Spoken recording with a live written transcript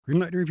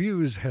Greenlight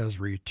Reviews has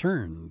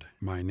returned.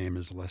 My name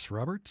is Les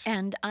Roberts.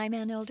 And I'm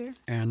Ann Elder.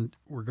 And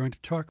we're going to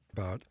talk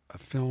about a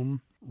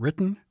film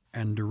written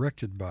and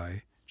directed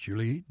by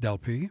Julie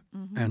Delpy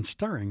and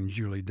starring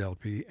Julie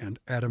Delpy and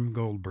Adam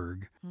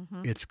Goldberg.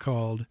 It's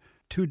called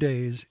 2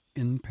 Days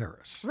in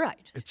Paris.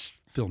 Right. It's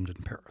filmed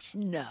in Paris.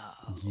 No.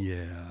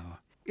 Yeah.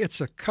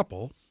 It's a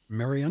couple,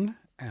 Marion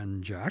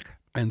and Jack,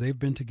 and they've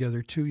been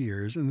together 2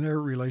 years, and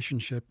their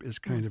relationship is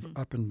kind of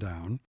up and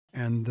down.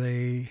 And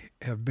they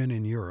have been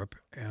in Europe,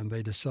 and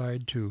they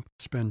decide to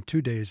spend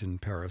 2 days in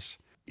Paris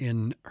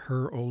in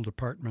her old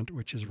apartment,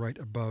 which is right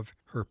above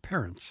her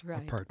parents'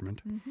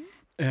 apartment.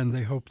 And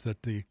they hope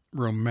that the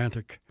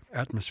romantic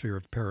atmosphere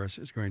of Paris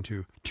is going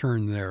to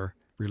turn their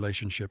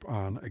relationship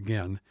on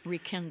again.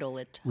 Rekindle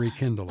it.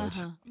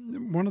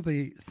 One of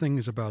the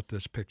things about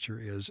this picture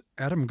is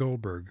Adam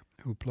Goldberg,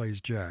 who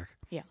plays Jack,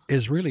 Yeah.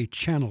 is really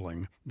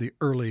channeling the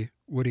early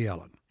Woody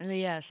Allen.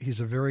 Yes.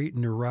 He's a very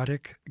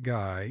neurotic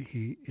guy.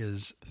 He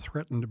is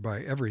threatened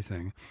by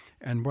everything.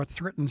 And what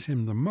threatens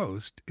him the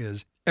most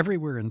is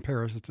everywhere in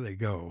Paris that they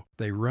go,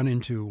 they run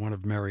into one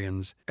of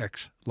Marion's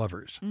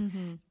ex-lovers.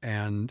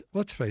 And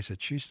let's face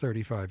it, she's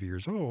 35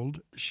 years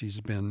old. She's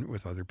been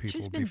with other people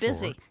She's been before.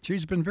 busy.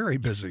 She's been very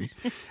busy.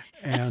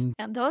 And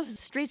And those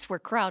streets were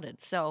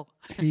crowded, so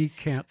he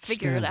can't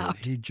Figure it stand out.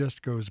 He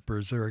just goes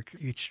berserk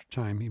each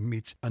time he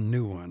meets a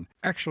new one.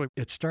 Actually,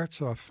 it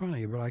starts off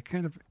funny, but I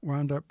kind of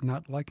wound up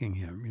not liking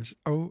him. He's,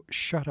 oh,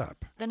 shut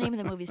up. the name of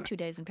the movie is 2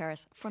 Days in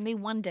Paris. For me,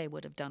 1 day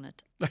would have done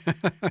it.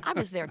 I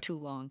was there too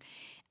long.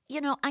 You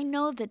know, I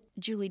know that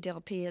Julie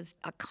Delpy has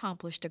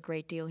accomplished a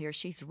great deal here.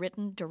 She's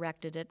written,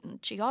 directed it,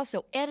 and she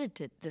also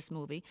edited this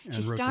movie. And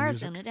She wrote the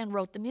stars music. in it and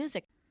wrote the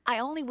music. I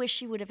only wish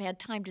she would have had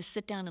time to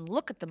sit down and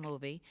look at the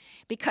movie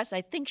because I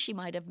think she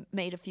might have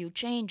made a few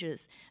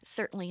changes,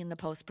 certainly in the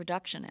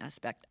post-production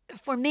aspect.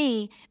 For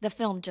me, the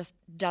film just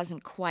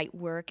doesn't quite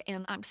work,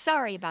 and I'm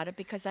sorry about it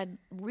because I'd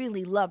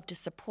really love to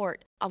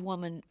support a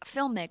woman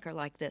filmmaker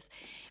like this.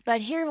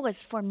 But here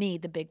was, for me,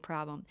 the big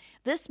problem.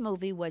 This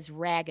movie was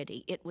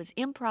raggedy. It was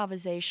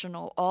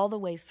improvisational all the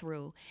way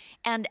through,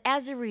 and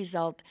as a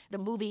result, the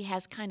movie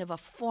has kind of a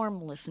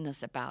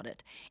formlessness about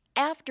it.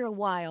 After a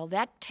while,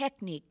 that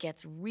technique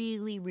gets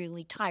really,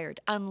 really tired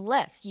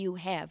unless you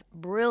have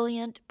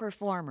brilliant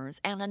performers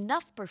and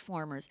enough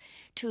performers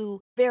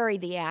to vary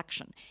the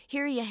action.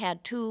 Here you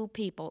had two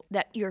people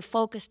that you're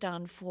focused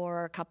on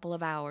for a couple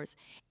of hours,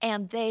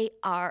 and they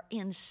are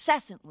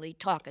incessantly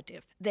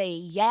talkative. They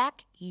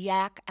yak,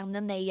 and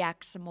then they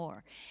yak some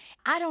more.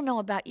 I don't know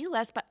about you,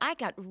 Les, but I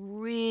got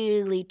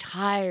really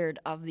tired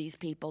of these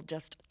people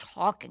just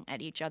talking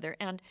at each other.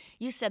 And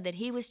you said that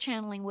he was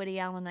channeling Woody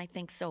Allen. I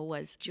think so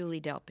was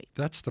Julie Delpy.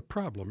 That's the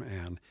problem,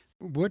 Anne.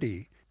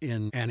 Woody,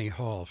 in Annie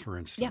Hall, for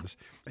instance,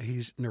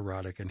 he's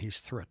neurotic and he's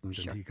threatened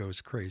and he goes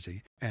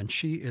crazy. And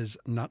she is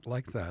not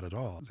like that at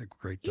all, the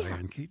great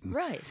Diane Keaton.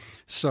 Right.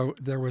 So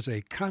there was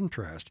a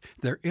contrast.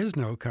 There is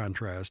no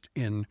contrast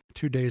in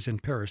 2 Days in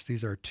Paris.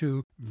 These are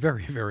two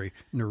very, very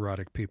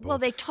neurotic people. Well,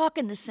 they talk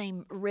in the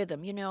same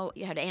rhythm. You know,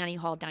 you had Annie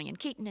Hall, Diane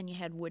Keaton, and you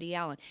had Woody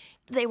Allen.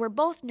 They were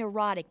both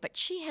neurotic, but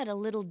she had a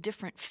little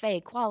different fey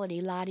quality,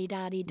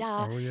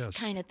 la-di-da-di-da Oh, yes.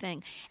 kind of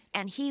thing.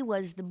 And he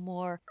was the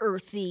more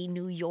earthy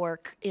New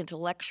York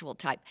intellectual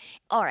type.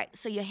 All right,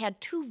 so you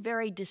had two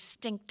very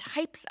distinct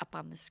types up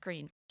on the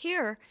screen.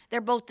 Here,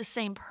 they're both the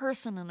same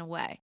person in a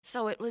way.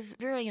 So it was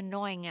very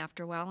annoying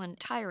after a while and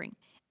tiring.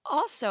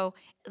 Also,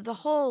 the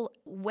whole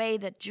way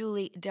that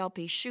Julie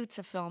Delpy shoots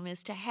a film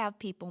is to have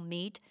people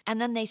meet, and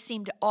then they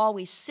seem to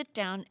always sit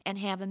down and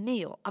have a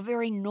meal, a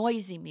very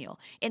noisy meal,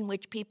 in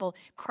which people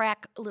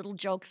crack little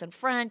jokes in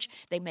French.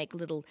 They make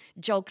little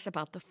jokes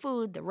about the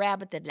food, the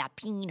rabbit, the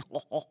lapine,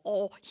 ho, ho,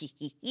 ho,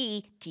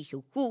 he, ti,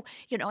 hoo, hoo.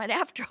 You know, and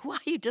after a while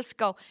you just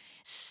go,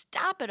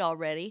 stop it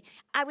already.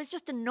 I was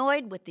just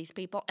annoyed with these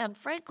people, and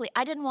frankly,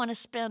 I didn't want to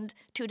spend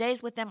 2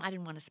 days with them. I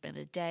didn't want to spend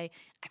a day.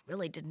 I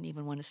really didn't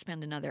even want to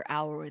spend another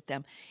hour with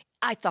them.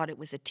 I thought it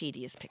was a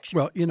tedious picture.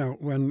 Well, you know,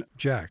 when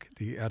Jack,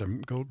 the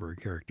Adam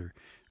Goldberg character,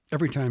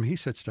 every time he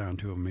sits down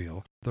to a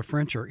meal, the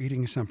French are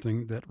eating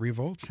something that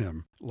revolts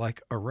him,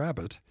 like a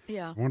rabbit.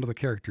 Yeah. One of the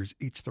characters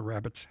eats the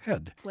rabbit's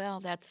head. Well,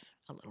 that's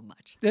a little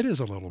much. It is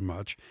a little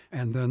much.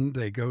 And then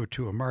they go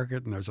to a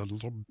market and there's a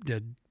little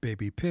dead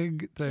baby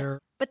pig there.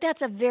 But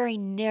that's a very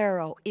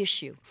narrow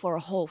issue for a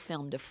whole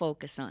film to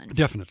focus on.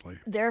 Definitely.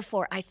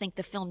 Therefore, I think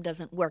the film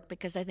doesn't work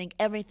because I think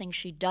everything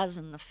she does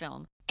in the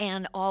film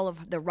and all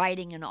of the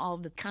writing and all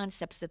of the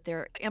concepts that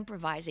they're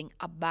improvising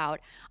about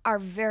are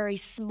very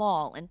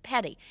small and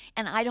petty.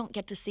 And I don't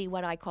get to see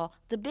what I call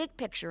the big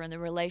picture in the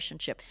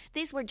relationship.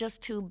 These were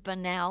just two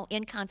banal,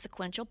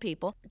 inconsequential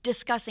people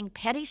discussing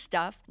petty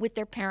stuff with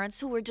their parents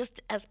who were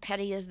just as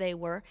petty as they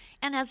were.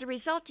 And as a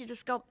result, you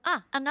just go,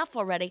 enough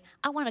already.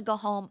 I want to go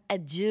home.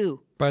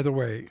 Adieu. By the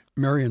way,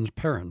 Marion's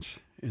parents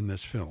in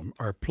this film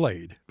are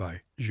played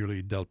by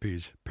Julie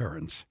Delpy's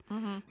parents,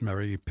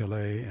 Marie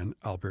Pillet and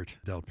Albert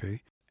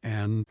Delpy.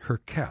 And her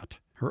cat,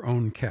 her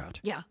own cat,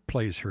 Yeah.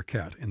 plays her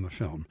cat in the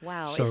film.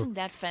 Wow, So isn't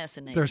that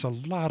fascinating? there's a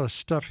lot of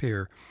stuff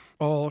here,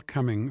 all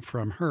coming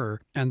from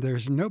her, and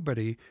there's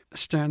nobody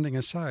standing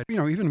aside. You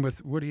know, even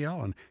with Woody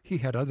Allen, he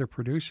had other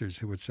producers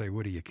who would say,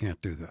 Woody, you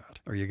can't do that,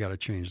 or you got to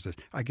change this.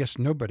 I guess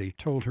nobody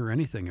told her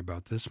anything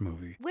about this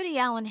movie. Woody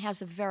Allen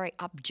has a very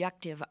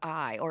objective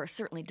eye, or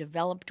certainly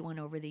developed one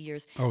over the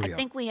years. Oh, yeah. I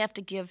think we have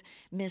to give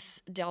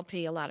Miss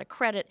Delpy a lot of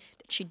credit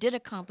that she did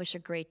accomplish a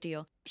great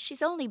deal.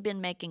 She's only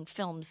been making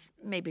films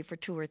maybe for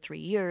 2 or 3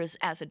 years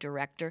as a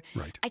director.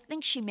 Right. I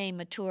think she may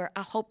mature.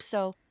 I hope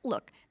so.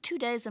 Look, 2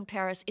 Days in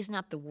Paris is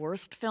not the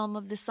worst film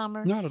of the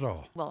summer. Not at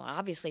all. Well,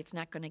 obviously, it's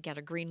not going to get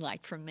a green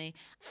light from me.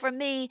 For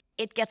me,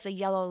 it gets a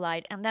yellow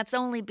light, and that's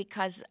only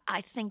because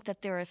I think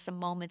that there are some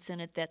moments in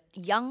it that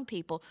young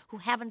people who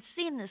haven't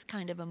seen this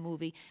kind of a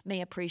movie may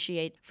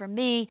appreciate. For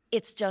me,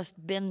 it's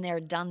just been there,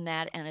 done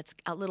that, and it's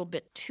a little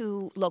bit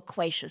too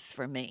loquacious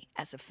for me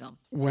as a film.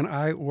 When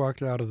I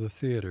walked out of the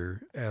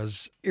theater,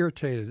 as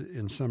irritated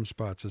in some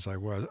spots as I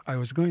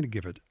was going to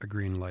give it a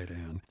green light,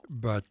 Anne,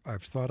 but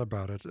I've thought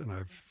about it and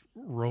I've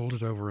rolled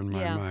it over in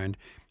my mind,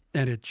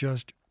 and it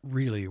just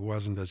really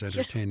wasn't as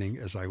entertaining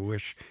as I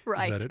wish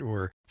that it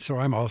were. So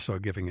I'm also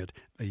giving it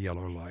a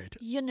yellow light.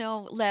 You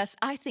know, Les,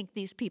 I think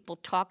these people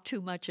talk too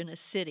much in a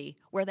city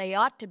where they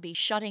ought to be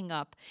shutting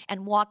up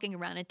and walking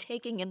around and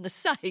taking in the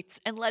sights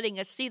and letting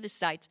us see the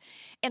sights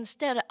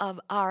instead of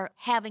our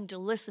having to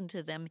listen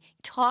to them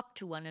talk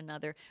to one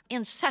another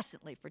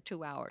incessantly for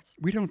 2 hours.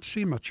 We don't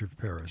see much of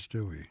Paris,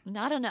 do we?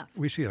 Not enough.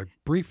 We see a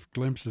brief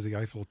glimpse of the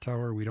Eiffel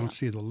Tower. We don't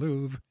see the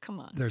Louvre.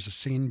 Come on. There's a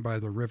scene by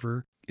the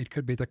river. It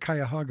could be the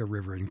Cuyahoga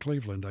River in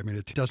Cleveland. I mean,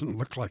 it doesn't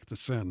look like the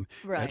Seine,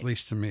 at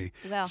least to me.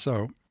 Well,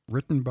 so,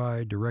 written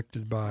by,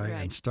 directed by,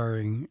 and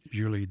starring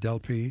Julie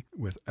Delpy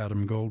with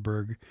Adam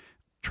Goldberg.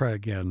 Try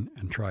again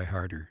and try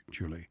harder,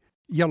 Julie.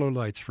 Yellow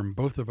lights from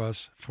both of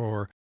us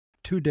for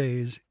 2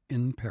 Days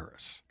in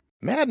Paris.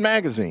 Mad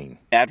Magazine.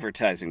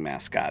 Advertising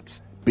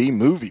mascots.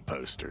 B-movie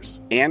posters.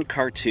 And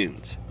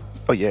cartoons.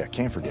 Oh yeah,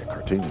 can't forget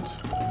cartoons.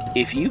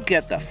 If you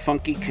get the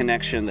funky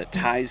connection that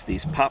ties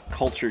these pop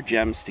culture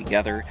gems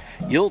together,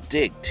 you'll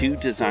dig Two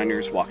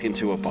Designers Walk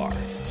Into a Bar.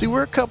 See,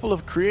 we're a couple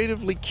of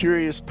creatively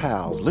curious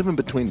pals living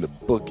between the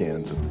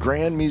bookends of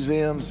grand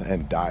museums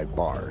and dive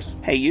bars.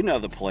 Hey, you know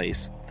the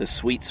place, the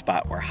sweet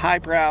spot where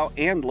highbrow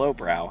and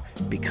lowbrow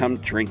become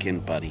drinking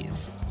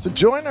buddies. So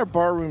join our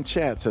barroom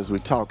chats as we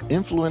talk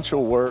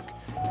influential work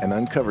and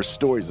uncover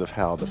stories of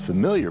how the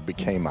familiar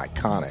became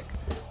iconic.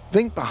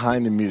 Think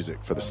behind the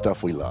music for the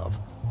stuff we love.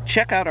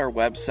 Check out our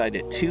website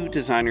at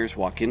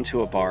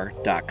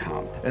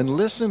twodesignerswalkintoabar.com. And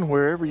listen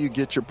wherever you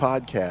get your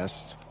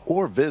podcasts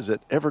or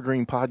visit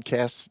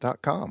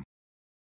evergreenpodcasts.com.